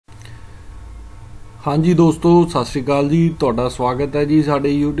हाँ जी दोस्तों, सत श्री अकाल जी। तुहाडा स्वागत है जी साडे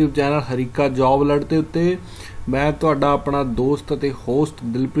यूट्यूब चैनल हरीका जॉब अलर्ट के उत्ते। मैं तुहाडा अपना दोस्त ते होस्ट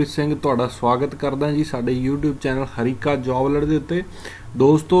दिलप्रीत सिंह तुहाडा स्वागत करदा जी साडे यूट्यूब चैनल हरीका जॉब अलर्ट के उत्ते।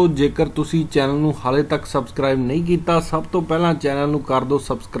 दोस्तों, जेकर तुसी चैनल नूं हाले तक सबसक्राइब नहीं कीता, सब तो पहलां चैनल नूं कर दो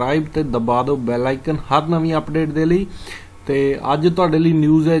सबसक्राइब ते दबा दो बैल आइकन हर नवीं अपडेट दे लई। तो अज तुहाडे लई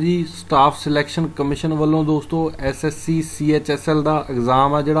न्यूज़ है जी, स्टाफ सिलैक्शन कमिशन वालों दोस्तों SSC CHSL का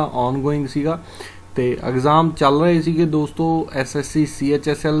एग्जाम है जिहड़ा ऑनगोइंग सीगा ते एग्जाम चल रहे सीगे दोस्तों SSC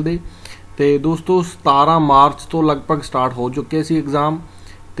CHSL दे। ते दोस्तों 17 मार्च तो लगभग स्टार्ट हो चुके सी एग्जाम।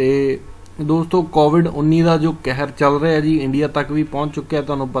 ते दोस्तों कोविड-19 का जो कहर चल रहा है जी, इंडिया तक भी पहुँच चुका है,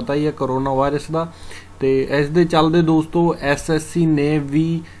 तुहानूं पता ही है कोरोना वायरस का। तो इस दे चलदे दोस्तों SSC ने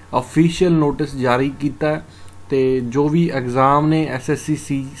भी ऑफिशियल नोटिस जारी किया है। ते जो भी एग्जाम ने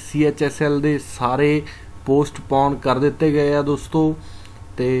SSC CHSL दे सारे पोस्टपोन कर दिते गए हैं दोस्तों।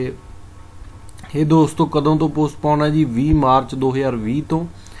 तो ये दोस्तों कदों तो पोस्टपोन है जी, 20 मार्च 2020 तो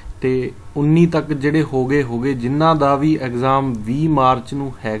 19 तक जिहड़े हो गए जिन्हां दा भी एग्जाम 20 मार्च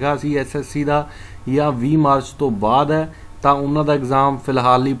नूं हैगा सी SSC दा या 20 मार्च तो बाद है, तो उन्हां दा एग्जाम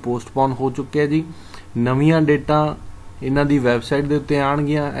फिलहाल ही पोस्टपोन हो चुके हैं जी। नवीं डेटां इन्हां दी वैबसाइट दे उत्ते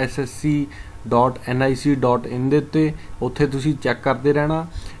आउणगीआं ssc.nic.in दे उत्ते, उत्थे तुसीं चैक करते रहना।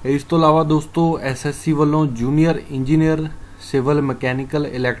 इस तो इलावा दोस्तों SSC वालों junior engineer civil mechanical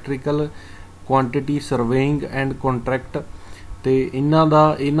electrical quantity surveying and contract ते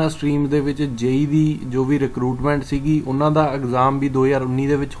इन्हां स्ट्रीम दे विच JEE दी जो भी रिक्रूटमेंट सीगी उन्हां दा एग्जाम भी 2019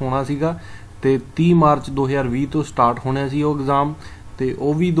 दे विच होना सीगा ते 30 मार्च 2020 तो स्टार्ट होने सी वो एग्जाम। ते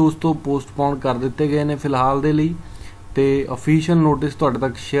वो भी दोस्तों पोस्टपोन कर दिते गए ने फिलहाल दे लई। ते ऑफिशियल नोटिस तुहाडे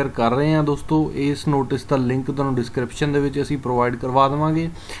तक शेयर कर रहे हैं दोस्तों। इस नोटिस का लिंक तुहानूं डिस्क्रिप्शन दे विच असीं प्रोवाइड करवा देवांगे।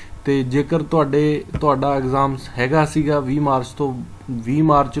 ते जेकर तुहाडा एग्जाम हैगा सीगा 20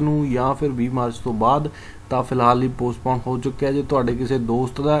 मार्च नूं या फिर 20 मार्च तो बाद, तो फिलहाल ही पोस्टपोन हो चुका है। जो तुहाडे किसी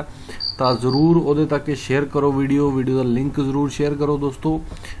दोस्त दा तो जरूर उहदे तक शेयर करो वीडियो का लिंक जरूर शेयर करो दोस्तों।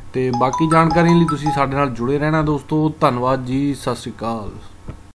 तो बाकी जानकारी लई तुसीं साडे नाल जुड़े रहना दोस्तों। धन्नवाद जी, सत श्री अकाल।